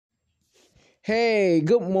Hey,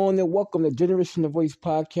 good morning. Welcome to Generation of Voice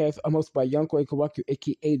podcast. I'm hosted by Young Koi Kawaku,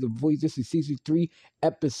 aka The Voice. This is season 3,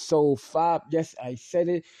 episode 5. Yes, I said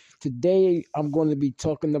it. Today, I'm going to be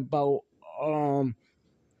talking about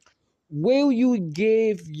will you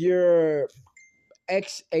give your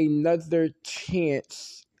ex another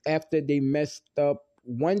chance after they messed up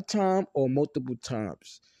one time or multiple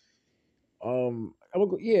times? I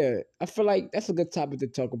feel like that's a good topic to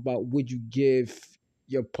talk about. Would you give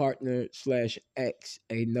your partner slash ex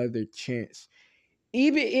another chance?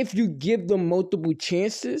 Even if you give them multiple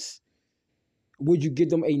chances, would you give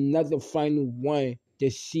them another final one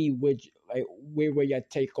to see which like where you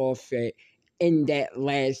take off at in that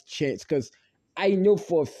last chance? Because I know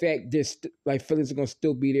for a fact this like feelings are gonna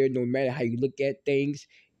still be there no matter how you look at things.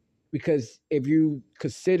 Because if you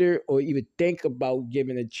consider or even think about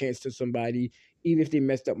giving a chance to somebody, even if they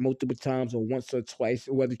messed up multiple times or once or twice,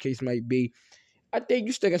 or whatever the case might be, I think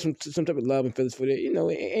you still got some type of love and feelings for it. You know,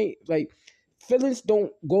 it ain't like feelings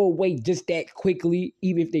don't go away just that quickly,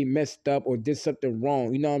 even if they messed up or did something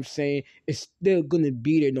wrong. You know what I'm saying? It's still gonna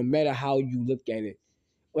be there no matter how you look at it.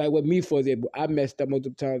 Like with me, for example, I messed up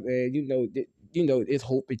multiple times, and it's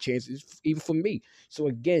hope and chances even for me. So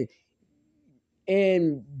again,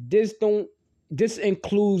 and this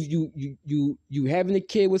includes you having a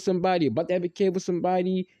kid with somebody, about to have a kid with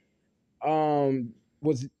somebody, um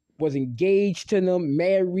was engaged to them,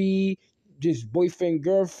 married, just boyfriend,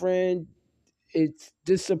 girlfriend. It's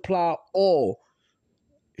this apply all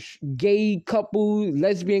gay couples,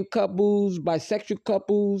 lesbian couples, bisexual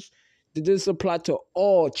couples. This apply to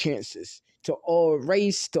all chances, to all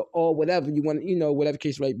race, to all whatever you want, whatever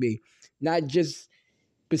case might be. Not just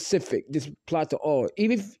specific. This apply to all.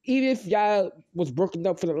 Even if y'all was broken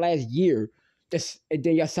up for the last year, and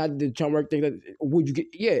then y'all decided to try to work things. Would you get?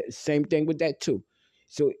 Yeah, same thing with that too.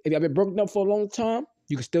 So if y'all been broken up for a long time,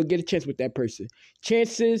 you can still get a chance with that person.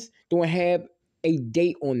 Chances don't have a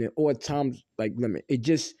date on it or a time like limit. It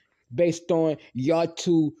just based on y'all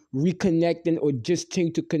two reconnecting or just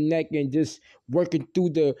continue to connect and just working through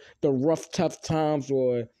the rough tough times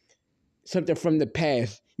or something from the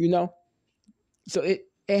past. So it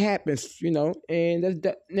happens, and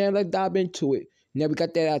now let's dive into it. Now we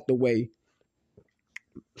got that out the way.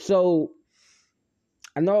 So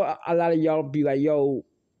I know a lot of y'all be like, yo,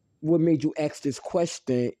 what made you ask this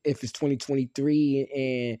question if it's 2023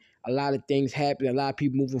 and a lot of things happen, a lot of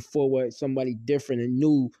people moving forward, somebody different and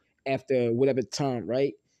new after whatever time,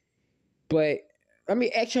 right? But let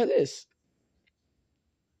me ask you this.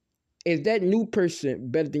 Is that new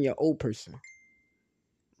person better than your old person?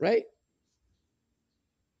 Right?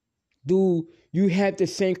 Do you have the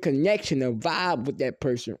same connection or vibe with that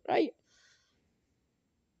person, right?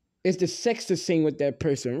 Is the sex the same with that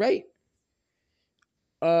person, right?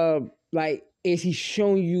 Like, is he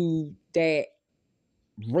showing you that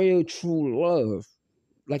real true love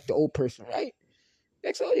like the old person, right?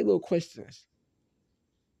 That's all these little questions.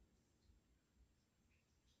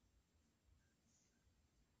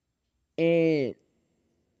 And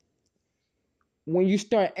when you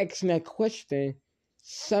start asking that question,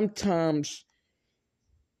 sometimes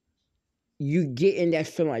you get in that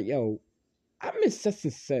feeling like, yo, I miss such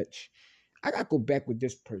and such. I gotta go back with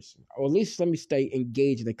this person, or at least let me stay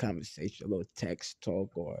engaged in the conversation, a little text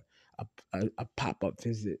talk or a pop up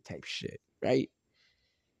visit type shit, right?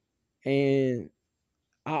 And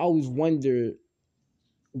I always wonder,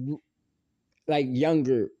 like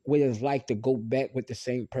younger, what it's like to go back with the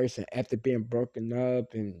same person after being broken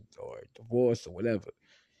up and or divorced or whatever.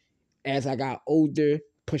 As I got older,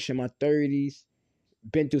 pushing my 30s,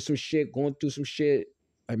 been through some shit, going through some shit,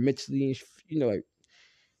 like mentally, like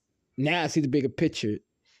now I see the bigger picture.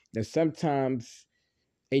 That sometimes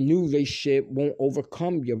a new relationship won't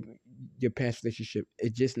overcome your past relationship.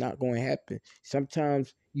 It's just not going to happen.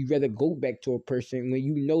 Sometimes you rather go back to a person when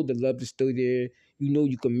you know the love is still there. You know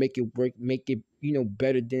you can make it work, make it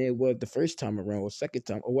better than it was the first time around or second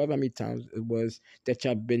time or whatever many times it was that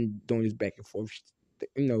y'all been doing this back and forth.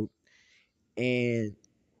 And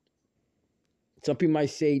some people might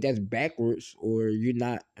say that's backwards or you're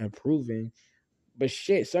not improving. But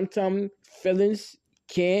shit, sometimes feelings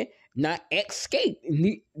can not escape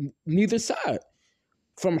neither side.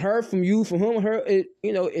 From her, from you, from him, her,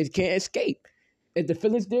 it can't escape. If the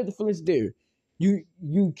feelings there, the feelings there. You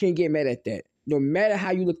can't get mad at that. No matter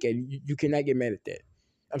how you look at it, you cannot get mad at that.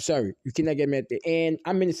 I'm sorry, you cannot get mad at that. And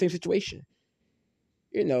I'm in the same situation.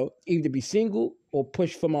 Either be single or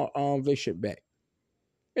push for my relationship back.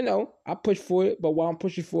 I push for it, but while I'm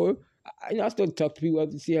pushing for it, I still talk to people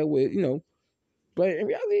to see how it. But in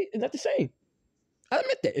reality, it's not the same. I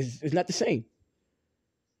admit that it's not the same.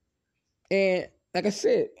 And like I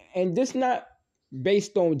said, and this not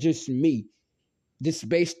based on just me, just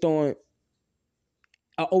based on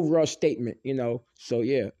an overall statement, you know. So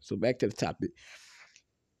yeah, so back to the topic,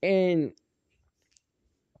 and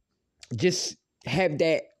just have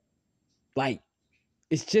that, like,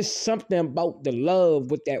 it's just something about the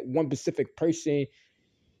love with that one specific person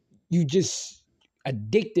you just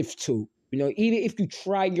addictive to. You know, even if you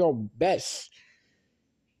try your best,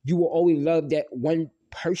 you will always love that one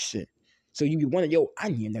person. So you be wondering, yo, I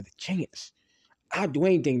need another chance. I'll do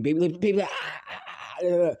anything, baby. Baby,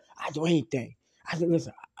 I'll do anything. I said,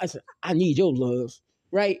 listen, I need your love,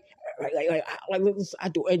 right? Listen, I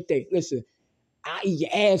do anything. Listen, I eat your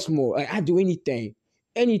ass more. Like, I do anything,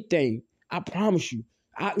 anything. I promise you.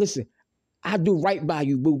 Listen. I do right by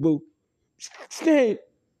you, boo boo. Stan,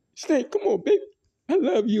 come on, baby. I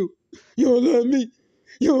love you. You don't love me.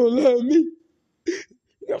 You don't love me.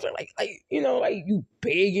 You know what I'm saying? Like you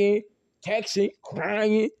begging, texting,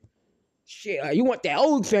 crying. Shit, like, you want that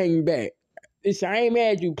old thing back. Listen, I ain't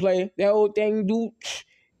mad at you, player. That old thing, dude.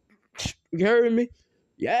 You heard me?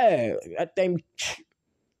 Yeah, that thing.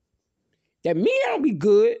 That meal be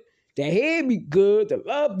good. That head be good. The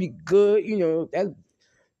love be good. You know that.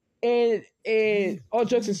 And all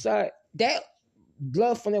jokes aside, that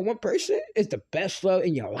love from that one person is the best love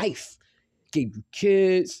in your life. Gave you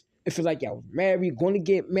kids. It feels like y'all married, going to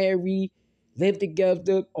get married, live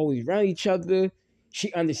together, always around each other.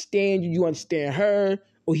 She understands you, you understand her,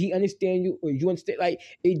 or he understand you, or you understand. Like,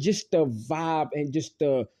 it just the vibe and just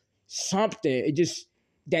the something. It just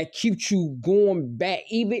that keeps you going back.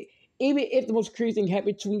 Even if the most crazy thing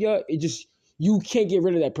happened to you, it just you can't get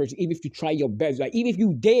rid of that person. Even if you try your best, like even if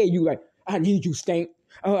you dare, you like, I need you, Stank.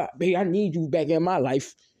 Baby, I need you back in my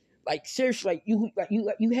life. Like seriously, you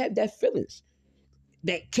have that feelings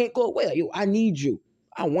that can't go away. Like, yo, I need you.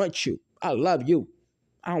 I want you. I love you.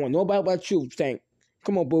 I don't want nobody but you, Stank.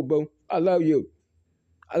 Come on, boo boo. I love you.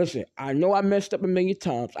 Listen, I know I messed up a million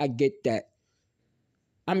times. I get that.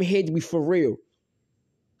 I'm here to be for real.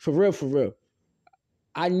 For real, for real.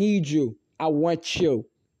 I need you. I want you.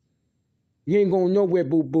 You ain't going nowhere,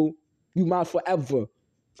 boo boo. You mine forever.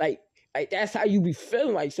 Like, that's how you be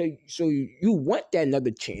feeling. Like, so you want that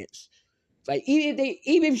another chance. Like, even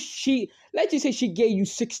if she, let's just say she gave you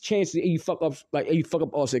 6 chances and you fuck up,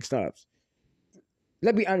 all 6 times.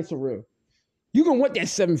 Let's be honest and real. You gonna want that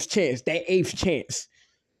 7th chance, that 8th chance.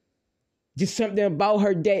 Just something about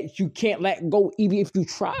her that you can't let go, even if you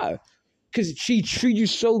try, because she treats you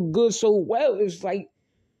so good, so well. It's like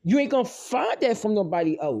you ain't gonna find that from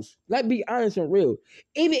nobody else. Let's be honest and real.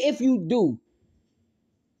 Even if you do,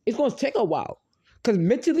 it's gonna take a while, because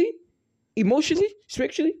mentally, emotionally,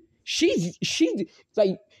 spiritually, she's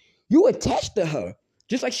like you attached to her,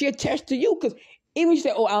 just like she attached to you. Because even if she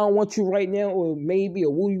said, "Oh, I don't want you right now," or maybe,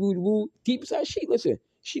 or woo, deep inside, she wants your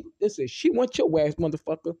ass,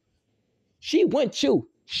 motherfucker. She wants you.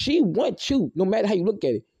 She wants you, no matter how you look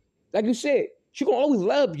at it. Like you said, she gonna always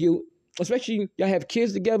love you, especially y'all have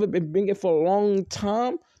kids together, been together for a long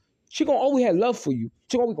time. She gonna always have love for you.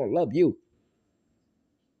 She always gonna love you.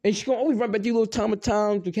 And she gonna always run back to you little time of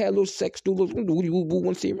time to have a little sex, do a little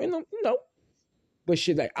want to see her. No. But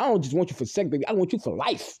shit, like, I don't just want you for sex, baby. I want you for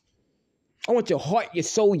life. I want your heart, your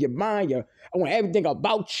soul, your mind, I want everything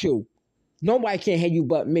about you. Nobody can have you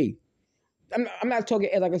but me. I'm not talking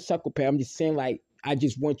like a psychopath. I'm just saying, like, I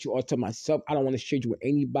just want you all to myself. I don't want to share you with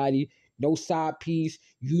anybody. No side piece.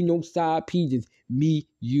 You no side piece. Just me,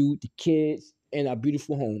 you, the kids, and our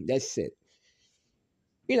beautiful home. That's it.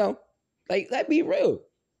 You know, like, let's be real.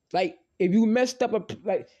 Like, if you messed up,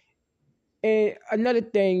 and another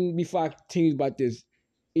thing before I continue about this,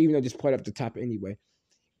 even though this part up the top anyway,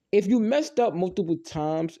 if you messed up multiple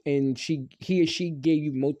times and he or she gave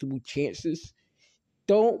you multiple chances,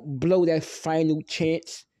 don't blow that final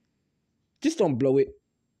chance. Just don't blow it,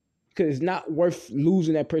 because it's not worth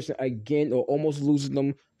losing that person again or almost losing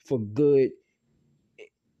them for good.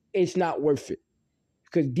 It's not worth it,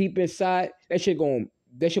 because deep inside, that shit gonna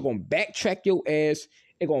backtrack your ass.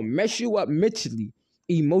 It gonna mess you up mentally,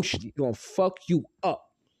 emotionally. It gonna fuck you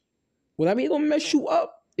up. What I mean, it gonna mess you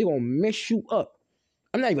up. It gonna mess you up.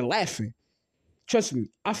 I'm not even laughing. Trust me,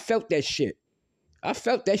 I felt that shit.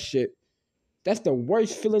 That's the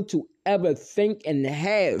worst feeling to ever think and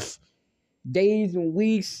have. Days and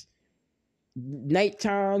weeks, night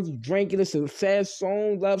times, drinking, listen to sad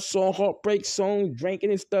song, love song, heartbreak song, drinking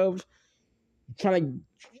and stuff. Trying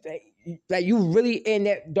to, like, you really in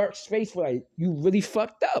that dark space where, like, you really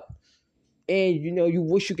fucked up. And, you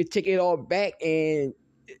wish you could take it all back and,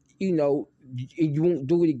 you won't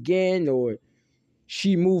do it again, or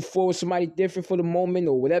she moved forward with somebody different for the moment,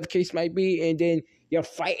 or whatever case might be, and then you're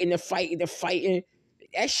fighting.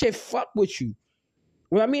 That shit fuck with you.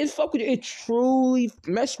 When I mean it's fuck with you, it truly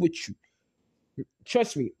mess with you.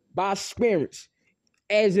 Trust me, by experience,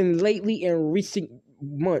 as in lately in recent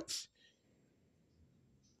months.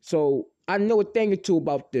 So I know a thing or two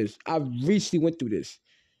about this. I recently went through this.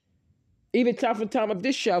 Even time from time of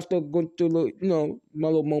this shit, I still going through little, my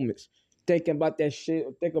little moments. Thinking about that shit,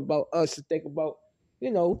 or think about us, or think about,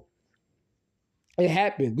 you know, it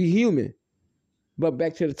happened. We human. But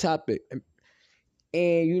back to the topic. And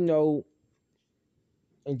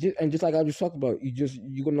and just like I just talked about,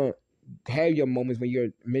 you're gonna have your moments when you're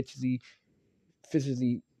mentally,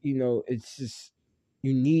 physically, it's just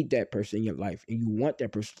you need that person in your life and you want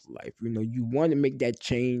that person's life. You want to make that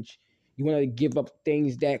change. You want to give up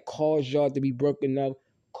things that cause y'all to be broken up,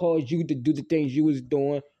 cause you to do the things you was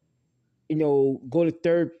doing, go to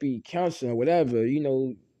therapy, counseling, whatever,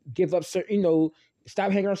 give up certain,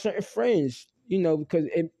 stop hanging around certain friends, because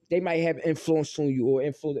they might have influence on you or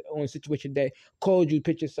influence on a situation that caused you to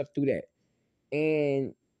put yourself through that.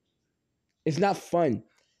 And it's not fun.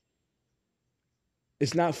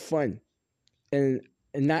 It's not fun. And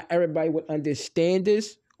not everybody would understand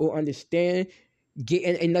this or understand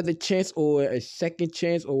getting another chance or a second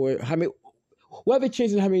chance or how many, whatever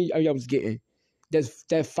chances how many y'all was getting. That's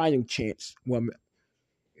that final chance. Well,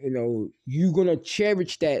 you're gonna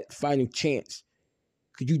cherish that final chance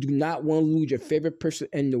because you do not want to lose your favorite person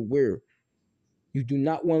in the world. You do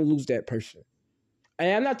not want to lose that person.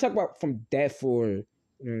 And I'm not talking about from death or,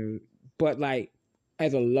 but like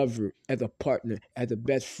as a lover, as a partner, as a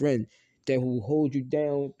best friend that will hold you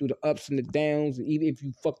down through the ups and the downs. And even if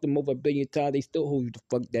you fuck them over a billion times, they still hold you the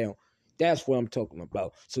fuck down. That's what I'm talking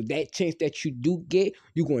about. So that chance that you do get,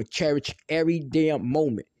 you're gonna cherish every damn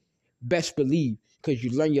moment. Best believe, because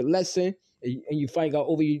you learn your lesson and you find out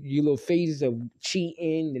over your little phases of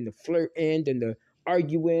cheating and the flirting and the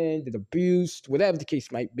arguing, the abuse, whatever the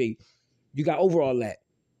case might be. You got over all that.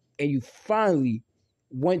 And you finally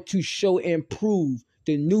want to show and prove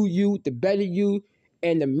the new you, the better you,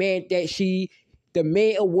 and the man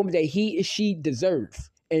or woman that he or she deserves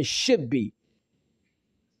and should be.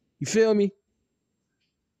 You feel me?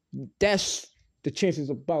 That's the chances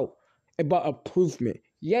about improvement.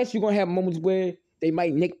 Yes, you're gonna have moments where they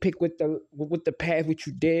might nitpick with the path which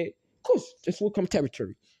you did. Of course, this will come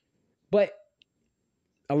territory. But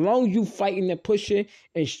as long as you fighting and pushing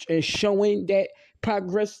and showing that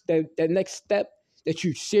progress, that next step, that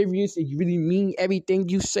you're serious and you really mean everything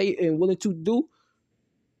you say and willing to do,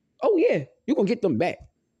 oh yeah, you're gonna get them back.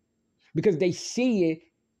 Because they see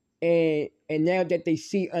it and now that they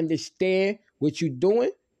see understand what you're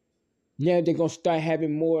doing, now they're gonna start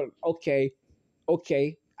having more, okay,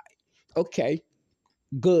 okay,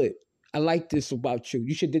 good. I like this about you.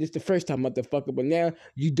 You should do this the first time, motherfucker, but now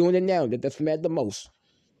you doing it now. That's mad the most.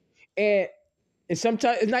 And And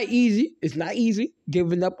sometimes it's not easy. It's not easy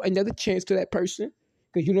giving up another chance to that person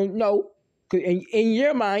because you don't know. Because in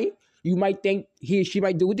your mind, you might think he or she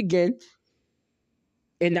might do it again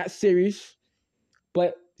and not serious.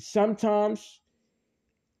 But sometimes,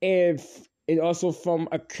 if it also from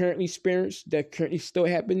a current experience that currently still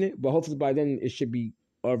happening, but hopefully by then it should be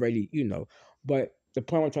already. But the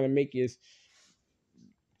point I'm trying to make is,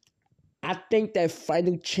 I think that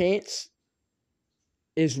final chance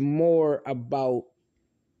is more about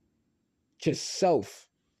just self,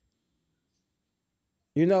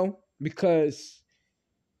 because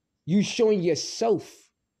you showing yourself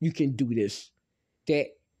you can do this, that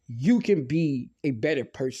you can be a better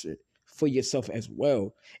person for yourself as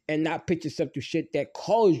well, and not put yourself through shit that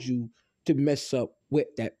caused you to mess up with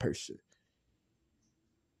that person.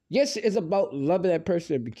 Yes, it's about loving that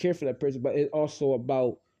person and be careful for that person, but it's also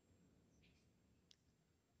about,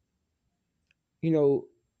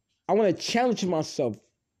 I want to challenge myself,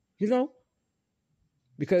 you know,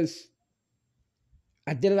 because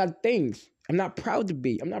I did a lot of things. I'm not proud to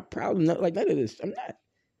be. I'm not proud of like none of this. I'm not.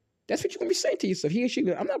 That's what you're gonna be saying to yourself. He or she,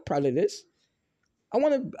 I'm not proud of this. I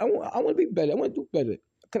want to be better. I want to do better.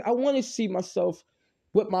 Cause I want to see myself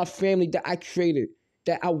with my family that I created,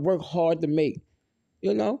 that I work hard to make.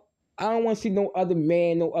 You know, I don't want to see no other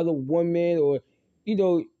man, no other woman, or you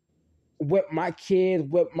know, with my kids,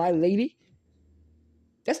 with my lady.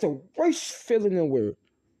 That's the worst feeling in the world.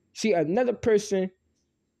 See another person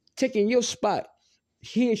taking your spot.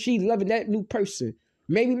 He or she loving that new person.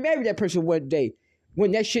 Maybe marry that person one day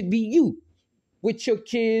when that should be you. With your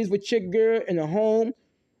kids, with your girl in a home,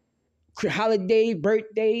 holidays,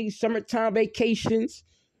 birthdays, summertime vacations.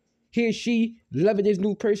 He or she loving this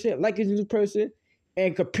new person, liking this new person,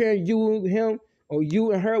 and comparing you and him or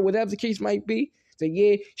you and her, whatever the case might be. So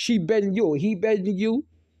yeah, she better than you or he better than you.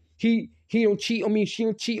 He don't cheat on me, she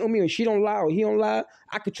don't cheat on me, or she don't lie or he don't lie.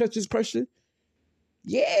 I can trust this person.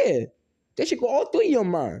 Yeah. That should go all through your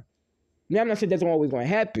mind. Now I'm not saying that's always gonna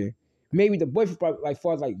happen. Maybe the boyfriend probably like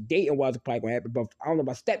far as like dating wise probably gonna happen, but I don't know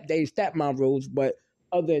about stepdaddy, stepmom rules, but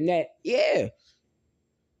other than that, yeah.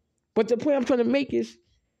 But the point I'm trying to make is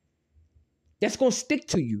that's gonna stick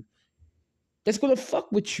to you. That's gonna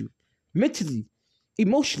fuck with you. Mentally,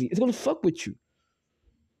 emotionally, it's gonna fuck with you.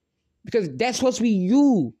 Because that's supposed to be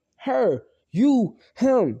you, her, you,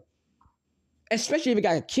 him. Especially if you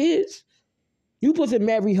got kids. You supposed to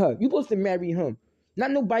marry her. You supposed to marry him. Not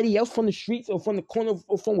nobody else from the streets or from the corner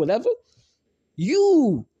or from whatever.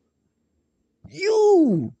 You.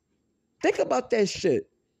 You. Think about that shit.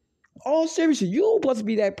 All seriously, you supposed to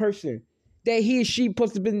be that person that he or she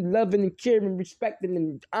supposed to be loving and caring, respecting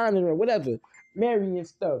and honoring, whatever, marrying and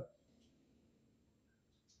stuff.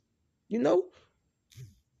 You know?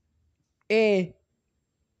 And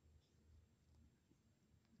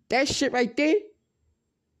that shit right there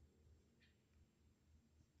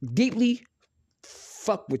deeply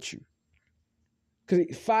fuck with you.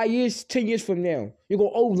 Because 5 years, 10 years from now, you're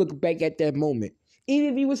going to overlook back at that moment.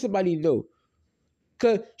 Even if you with somebody new.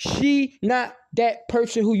 Because she not that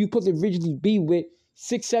person who you supposed to originally be with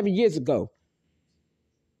 6, 7 years ago.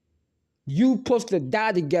 You supposed to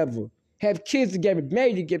die together, have kids together,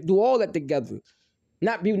 marry together, do all that together.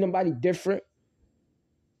 Not be with nobody different.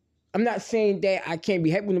 I'm not saying that I can't be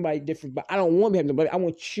happy with nobody different, but I don't want to be happy with nobody. I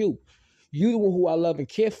want you. You the one who I love and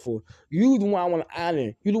care for. You the one I want to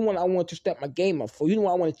honor. You the one I want to step my game up for. You the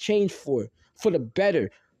one I want to change for the better,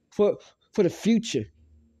 for the future.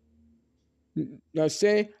 You know what I'm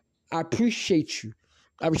saying? I appreciate you.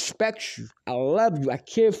 I respect you. I love you. I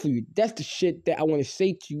care for you. That's the shit that I want to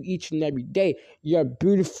say to you each and every day. You're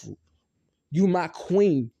beautiful. You my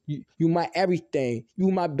queen. You my everything.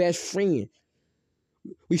 You my best friend.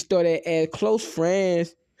 We started as close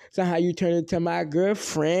friends. Somehow you turned into my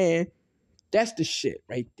girlfriend. That's the shit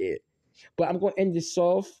right there. But I'm gonna end this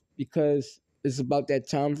off because it's about that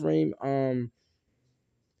time frame.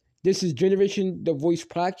 This is Generation The Voice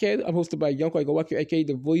podcast. I'm hosted by Young Walker, aka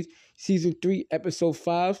The Voice, season 3, episode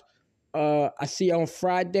 5. I see you on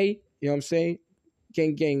Friday. You know what I'm saying?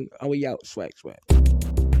 Gang, gang, we out. Swag, swag.